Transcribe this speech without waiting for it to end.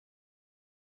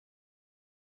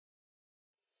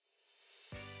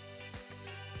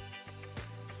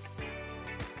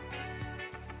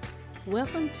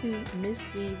Welcome to Miss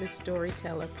V, the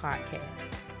Storyteller podcast.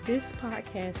 This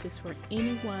podcast is for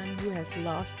anyone who has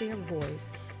lost their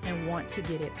voice and want to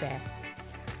get it back.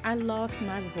 I lost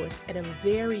my voice at a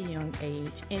very young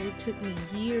age, and it took me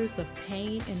years of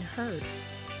pain and hurt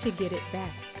to get it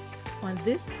back. On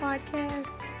this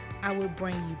podcast, I will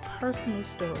bring you personal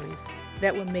stories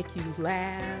that will make you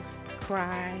laugh,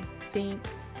 cry, think,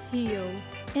 heal,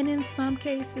 and in some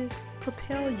cases,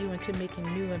 propel you into making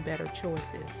new and better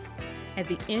choices. At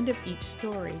the end of each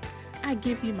story, I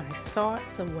give you my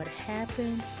thoughts of what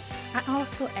happened. I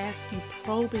also ask you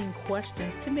probing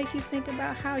questions to make you think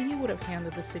about how you would have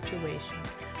handled the situation.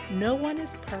 No one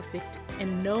is perfect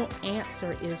and no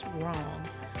answer is wrong.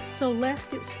 So let's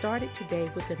get started today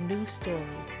with a new story.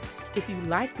 If you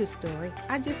like the story,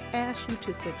 I just ask you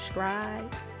to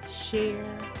subscribe, share,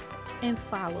 and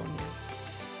follow me.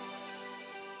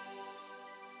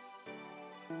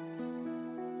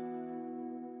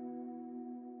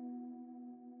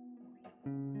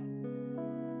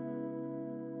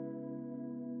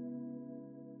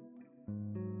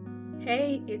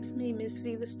 Hey, it's me, Miss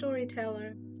V, the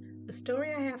Storyteller. The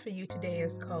story I have for you today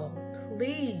is called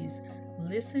Please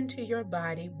Listen to Your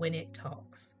Body When It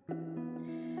Talks.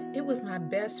 It was my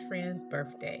best friend's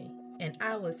birthday, and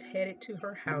I was headed to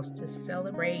her house to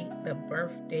celebrate the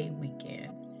birthday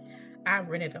weekend. I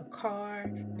rented a car,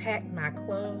 packed my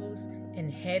clothes,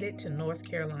 and headed to North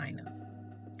Carolina.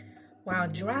 While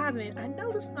driving, I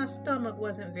noticed my stomach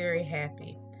wasn't very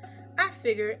happy. I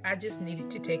figured I just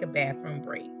needed to take a bathroom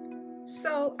break.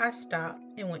 So I stopped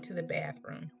and went to the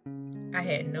bathroom. I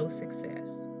had no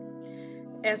success.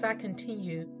 As I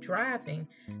continued driving,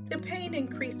 the pain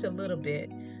increased a little bit,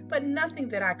 but nothing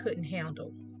that I couldn't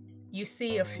handle. You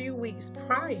see, a few weeks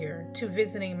prior to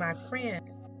visiting my friend,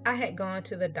 I had gone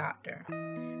to the doctor.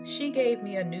 She gave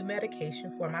me a new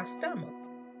medication for my stomach.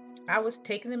 I was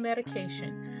taking the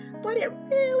medication, but it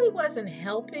really wasn't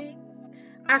helping.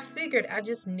 I figured I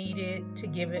just needed to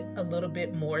give it a little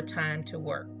bit more time to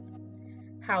work.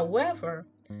 However,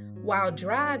 while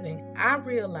driving, I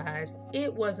realized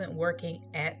it wasn't working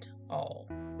at all.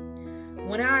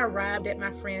 When I arrived at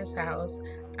my friend's house,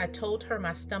 I told her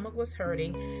my stomach was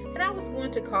hurting and I was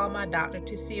going to call my doctor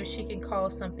to see if she can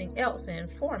call something else in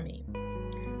for me.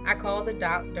 I called the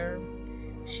doctor.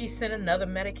 She sent another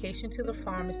medication to the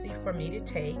pharmacy for me to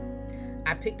take.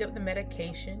 I picked up the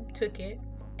medication, took it,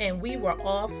 and we were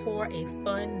off for a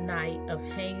fun night of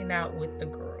hanging out with the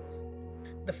girls.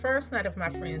 The first night of my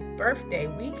friend's birthday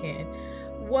weekend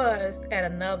was at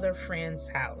another friend's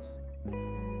house.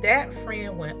 That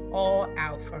friend went all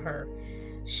out for her.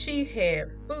 She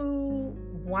had food,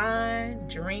 wine,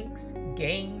 drinks,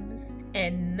 games,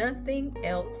 and nothing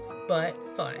else but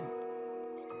fun.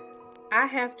 I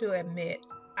have to admit,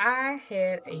 I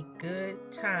had a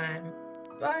good time,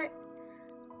 but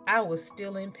I was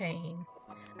still in pain.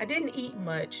 I didn't eat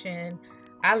much and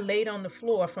I laid on the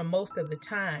floor for most of the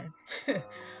time.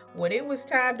 When it was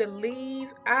time to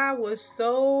leave, I was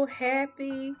so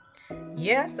happy.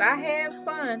 Yes, I had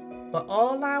fun, but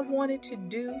all I wanted to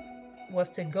do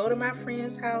was to go to my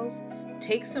friend's house,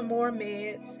 take some more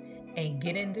meds, and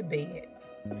get into bed.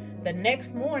 The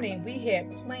next morning, we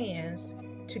had plans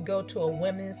to go to a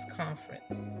women's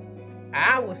conference.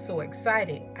 I was so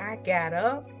excited. I got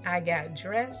up, I got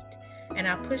dressed, and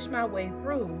I pushed my way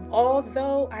through,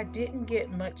 although I didn't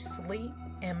get much sleep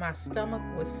and my stomach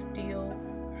was still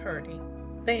hurting.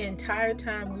 The entire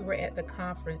time we were at the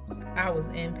conference, I was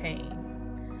in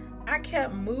pain. I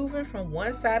kept moving from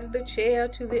one side of the chair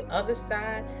to the other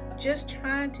side, just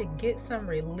trying to get some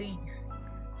relief.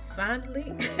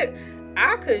 Finally,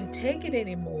 I couldn't take it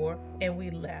anymore and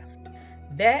we left.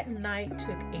 That night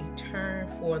took a turn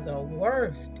for the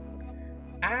worst.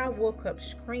 I woke up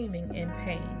screaming in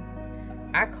pain.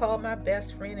 I called my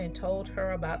best friend and told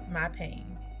her about my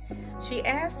pain. She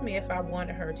asked me if I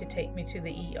wanted her to take me to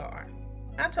the ER.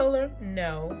 I told her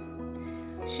no.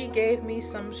 She gave me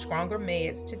some stronger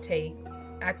meds to take.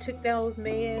 I took those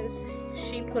meds.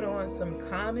 She put on some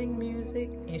calming music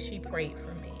and she prayed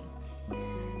for me.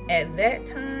 At that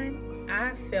time, I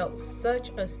felt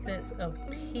such a sense of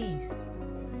peace,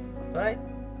 but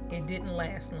it didn't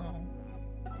last long.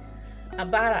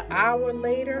 About an hour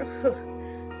later,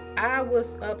 I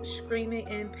was up screaming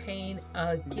in pain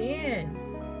again.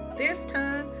 This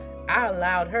time, I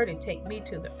allowed her to take me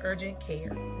to the urgent care.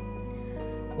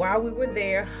 While we were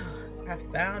there, I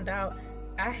found out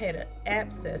I had an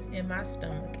abscess in my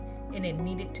stomach and it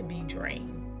needed to be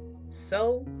drained.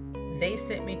 So, they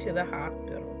sent me to the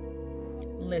hospital.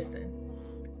 Listen,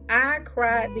 I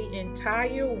cried the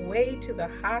entire way to the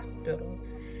hospital,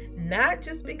 not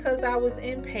just because I was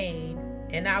in pain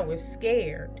and I was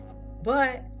scared,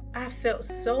 But I felt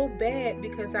so bad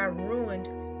because I ruined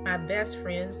my best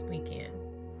friend's weekend.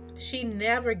 She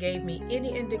never gave me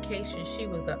any indication she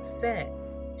was upset.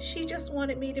 She just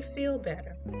wanted me to feel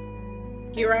better.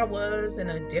 Here I was in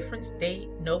a different state,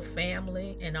 no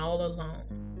family, and all alone.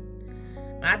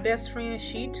 My best friend,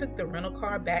 she took the rental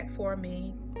car back for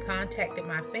me, contacted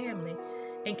my family,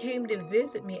 and came to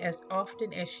visit me as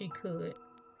often as she could.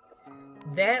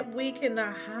 That week in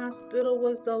the hospital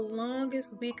was the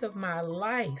longest week of my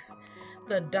life.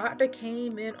 The doctor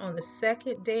came in on the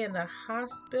second day in the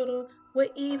hospital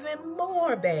with even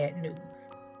more bad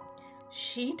news.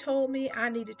 She told me I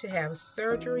needed to have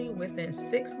surgery within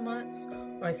 6 months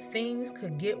or things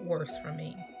could get worse for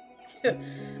me.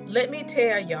 Let me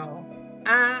tell y'all,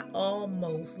 I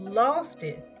almost lost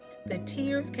it. The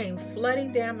tears came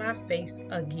flooding down my face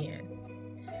again.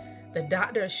 The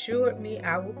doctor assured me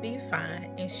I would be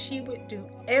fine and she would do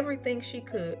everything she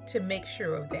could to make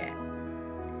sure of that.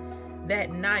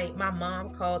 That night, my mom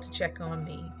called to check on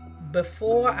me.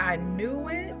 Before I knew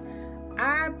it,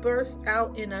 I burst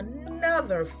out in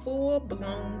another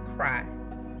full-blown cry.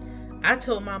 I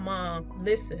told my mom,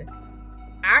 listen,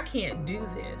 I can't do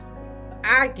this.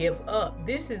 I give up.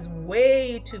 This is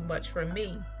way too much for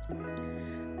me.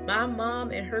 My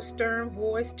mom, in her stern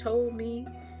voice, told me,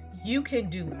 you can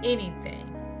do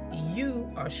anything.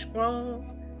 You are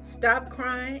strong. Stop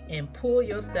crying and pull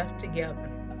yourself together.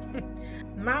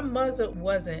 My mother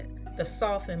wasn't the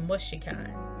soft and mushy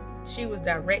kind. She was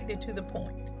directed to the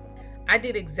point. I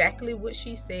did exactly what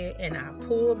she said and I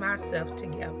pulled myself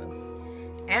together.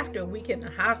 After a week in the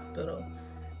hospital,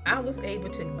 I was able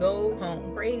to go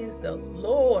home. Praise the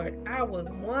Lord. I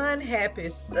was one happy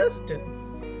sister.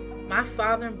 My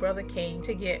father and brother came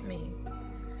to get me.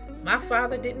 My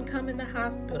father didn't come in the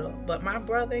hospital, but my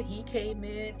brother, he came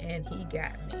in and he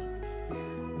got me.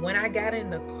 When I got in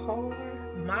the car,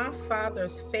 my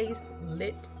father's face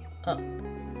lit up.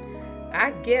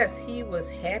 I guess he was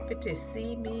happy to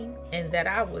see me and that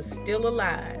I was still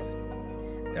alive.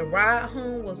 The ride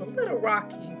home was a little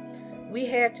rocky. We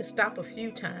had to stop a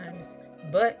few times,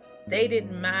 but they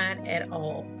didn't mind at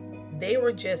all. They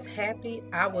were just happy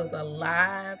I was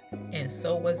alive, and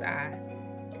so was I.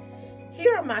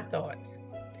 Here are my thoughts.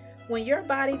 When your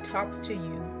body talks to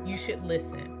you, you should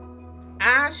listen.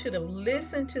 I should have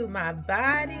listened to my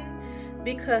body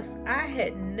because I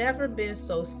had never been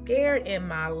so scared in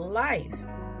my life.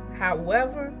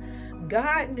 However,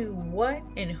 God knew what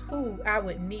and who I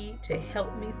would need to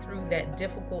help me through that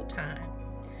difficult time.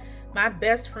 My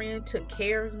best friend took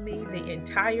care of me the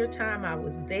entire time I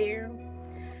was there.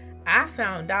 I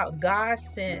found out God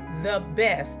sent the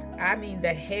best,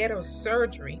 the head of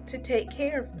surgery, to take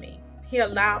care of me. He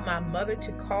allowed my mother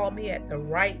to call me at the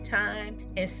right time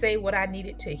and say what I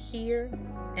needed to hear.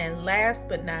 And last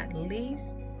but not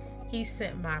least, he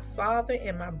sent my father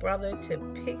and my brother to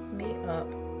pick me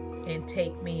up and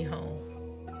take me home.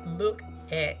 Look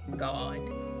at God.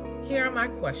 Here are my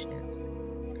questions.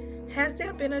 Has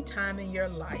there been a time in your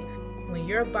life when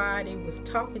your body was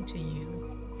talking to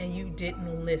you and you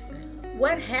didn't listen?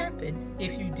 What happened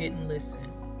if you didn't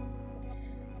listen?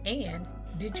 And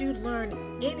did you learn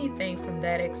anything from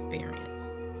that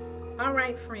experience? All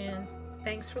right, friends.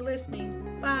 Thanks for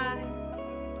listening. Bye.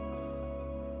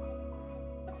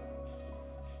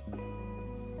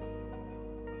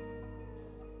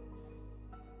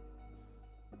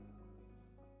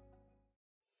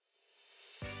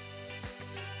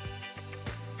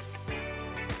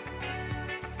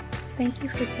 Thank you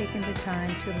for taking the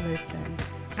time to listen.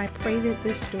 I pray that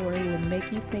this story will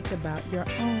make you think about your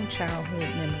own childhood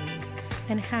memories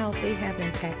and how they have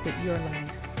impacted your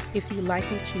life. If you like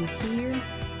what you hear,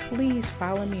 please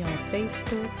follow me on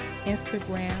Facebook,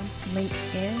 Instagram,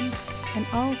 LinkedIn, and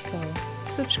also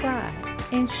subscribe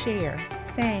and share.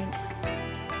 Thanks.